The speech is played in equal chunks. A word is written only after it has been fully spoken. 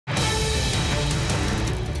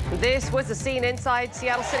This was the scene inside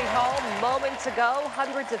Seattle City Hall moments ago.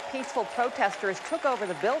 Hundreds of peaceful protesters took over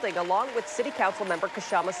the building along with City Council member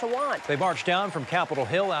Kshama Sawant. They marched down from Capitol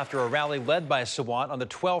Hill after a rally led by Sawant on the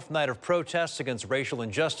 12th night of protests against racial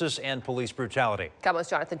injustice and police brutality.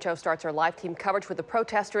 KOMO's Jonathan Cho starts our live team coverage with the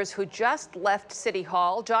protesters who just left City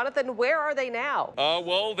Hall. Jonathan, where are they now?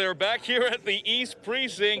 Well, they're back here at the East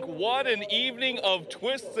Precinct. What an evening of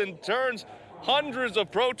twists and turns. Hundreds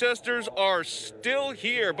of protesters are still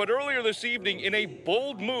here, but earlier this evening, in a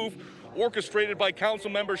bold move orchestrated by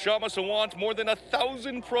Councilmember Kshama Sawant, more than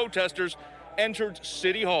 1,000 protesters entered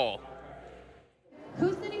City Hall.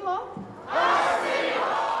 Who's City Hall? Our City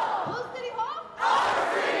Hall! Who's City Hall?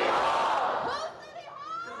 Our City Hall! Who's City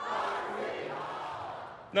Hall? Our City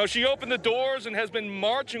Hall! Now, she opened the doors and has been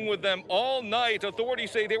marching with them all night.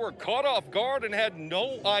 Authorities say they were caught off guard and had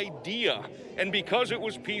no idea. And because it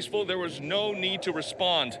was peaceful, there was no need to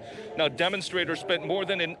respond. Now, demonstrators spent more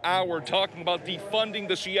than an hour talking about defunding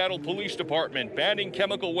the Seattle Police Department, banning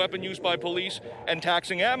chemical weapon use by police, and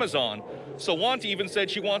taxing Amazon. Sawant even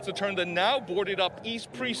said she wants to turn the now boarded up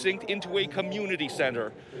East Precinct into a community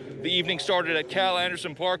center. The evening started at Cal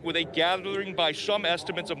Anderson Park with a gathering by some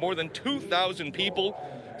estimates of more than 2,000 people.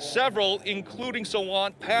 Several, including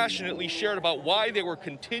Sawant, passionately shared about why they were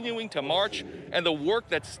continuing to march and the work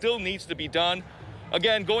that still needs to be done.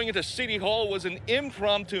 Again, going into City Hall was an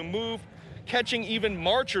impromptu move, catching even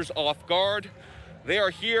marchers off guard. They are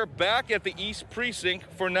here back at the East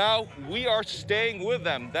Precinct. For now, we are staying with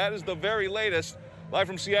them. That is the very latest. Live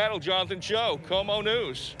from Seattle, Jonathan Cho, KOMO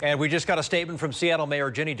News. And we just got a statement from Seattle Mayor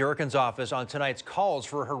Jenny Durkan's office on tonight's calls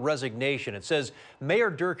for her resignation. It says Mayor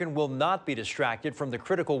Durkan will not be distracted from the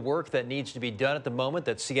critical work that needs to be done at the moment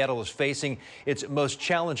that Seattle is facing its most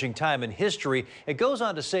challenging time in history. It goes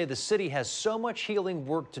on to say the city has so much healing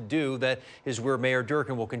work to do. That is where Mayor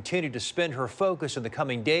Durkan will continue to spend her focus in the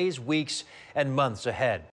coming days, weeks, and months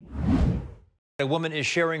ahead. A woman is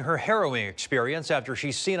sharing her harrowing experience after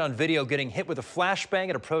she's seen on video getting hit with a flashbang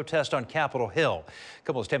at a protest on Capitol Hill.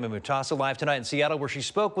 KOMO's Tammy Mutasa live tonight in Seattle, where she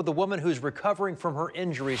spoke with the woman who's recovering from her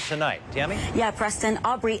injuries tonight. Tammy? Yeah, Preston,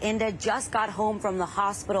 Aubrey Inda just got home from the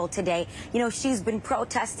hospital today. You know, she's been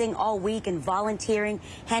protesting all week and volunteering,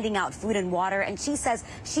 handing out food and water, and she says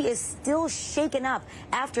she is still shaken up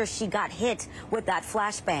after she got hit with that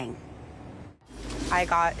flashbang. I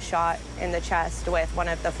got shot in the chest with one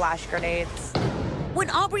of the flash grenades. When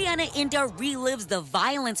Aubriana Inda relives the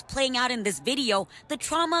violence playing out in this video, the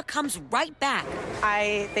trauma comes right back.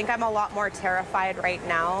 I think I'm a lot more terrified right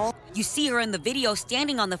now. You see her in the video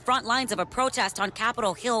standing on the front lines of a protest on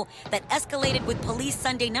Capitol Hill that escalated with police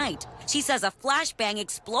Sunday night. She says a flashbang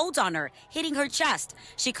explodes on her, hitting her chest.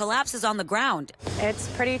 She collapses on the ground. It's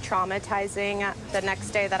pretty traumatizing. The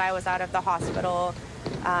next day that I was out of the hospital,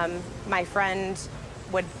 my friend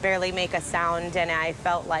would barely make a sound, and I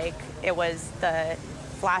felt like it was the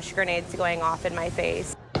flash grenades going off in my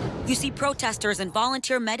face. You see protesters and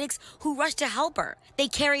volunteer medics who rush to help her. They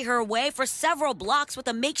carry her away for several blocks with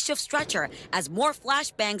a makeshift stretcher as more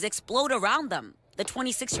flashbangs explode around them. The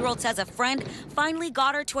 26-year-old says a friend finally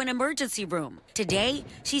got her to an emergency room. Today,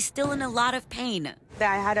 she's still in a lot of pain.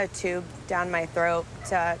 I had a tube down my throat.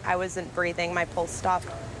 I wasn't breathing. My pulse stopped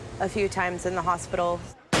a few times in the hospital.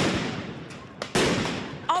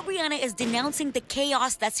 Aubriana is denouncing the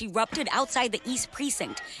chaos that's erupted outside the East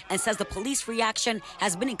Precinct and says the police reaction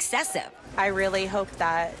has been excessive. I really hope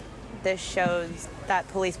that this shows that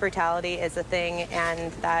police brutality is a thing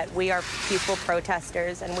and that we are peaceful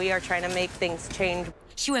protesters and we are trying to make things change.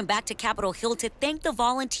 She went back to Capitol Hill to thank the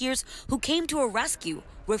volunteers who came to her rescue,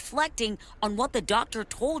 reflecting on what the doctor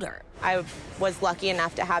told her. I was lucky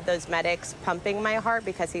enough to have those medics pumping my heart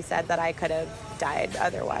because he said that I could have died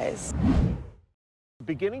otherwise.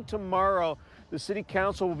 Beginning tomorrow, the City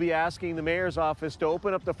Council will be asking the Mayor's office to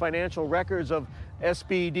open up the financial records of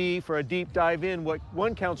SBD for a deep dive in what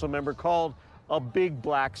one council member called a big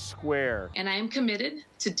black square. And I am committed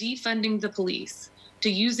to defunding the police, to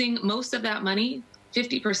using most of that money,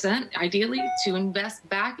 50% ideally, to invest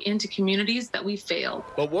back into communities that we failed.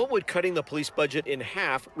 But what would cutting the police budget in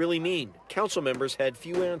half really mean? Council members had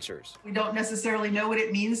few answers. We don't necessarily know what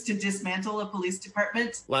it means to dismantle a police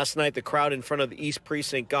department. Last night, the crowd in front of the East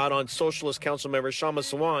Precinct got on Socialist Council member Kshama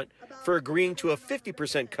Sawant for agreeing to a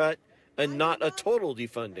 50% cut and not a total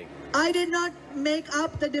defunding. I did not make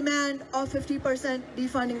up the demand of 50%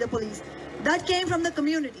 defunding the police. That came from the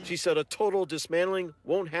community. She said a total dismantling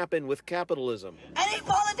won't happen with capitalism. Any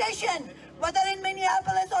politician, whether in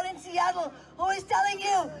Minneapolis or in Seattle, who is telling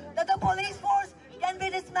you that the police force can be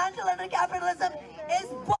dismantled under capitalism is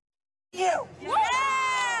you.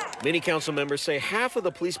 Yeah! Many council members say half of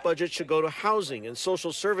the police budget should go to housing and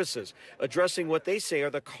social services, addressing what they say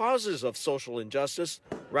are the causes of social injustice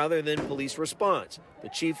rather than police response. The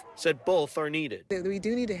chief said both are needed. We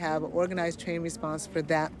do need to have an organized trained response for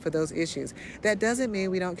those issues. That doesn't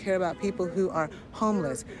mean we don't care about people who are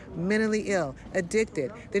homeless, mentally ill,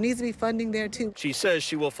 addicted. There needs to be funding there too. She says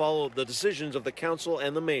she will follow the decisions of the council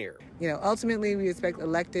and the mayor. You know, ultimately we expect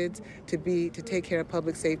electeds to take care of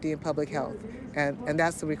public safety and public health, and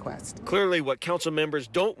that's the request. Clearly what council members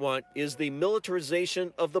don't want is the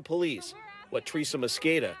militarization of the police. What Teresa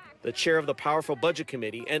Mosqueda, the chair of the powerful budget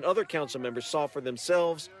committee, and other council members saw for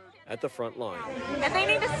themselves at the front line. And they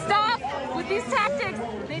need to stop with these tactics.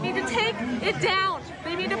 They need to take it down.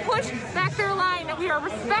 They need to push back their line, and we are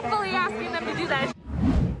respectfully asking them to do that.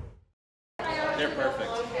 They're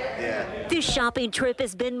perfect. Yeah. This shopping trip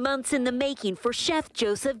has been months in the making for Chef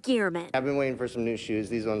Joseph Gierman. I've been waiting for some new shoes.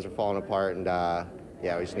 These ones are falling apart, and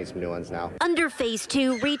yeah, we just need some new ones now. Under Phase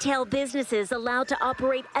 2, retail businesses allowed to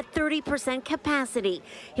operate at 30% capacity.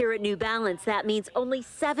 Here at New Balance, that means only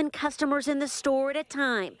 7 customers in the store at a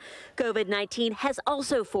time. COVID-19 has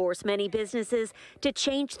also forced many businesses to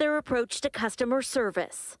change their approach to customer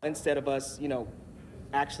service. Instead of us,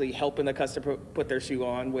 actually helping the customer put their shoe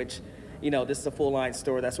on, which this is a full-line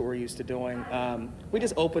store. That's what we're used to doing. We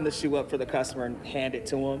just open the shoe up for the customer and hand it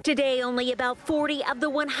to them. Today, only about 40 of the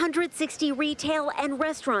 160 retail and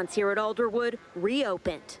restaurants here at Alderwood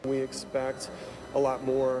reopened. We expect a lot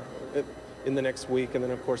more in the next week, and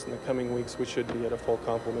then of course in the coming weeks we should be at a full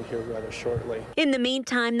complement here rather shortly. In the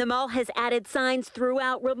meantime, the mall has added signs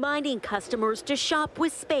throughout reminding customers to shop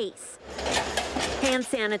with space. Hand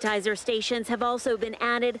sanitizer stations have also been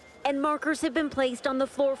added, and markers have been placed on the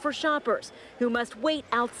floor for shoppers who must wait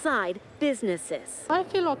outside businesses. I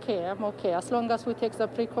feel okay. I'm okay. As long as we take the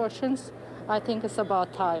precautions, I think it's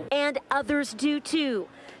about time. And others do too.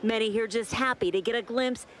 Many here just happy to get a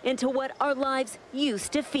glimpse into what our lives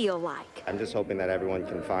used to feel like. I'm just hoping that everyone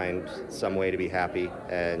can find some way to be happy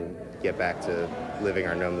and get back to living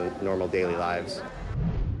our normal daily lives.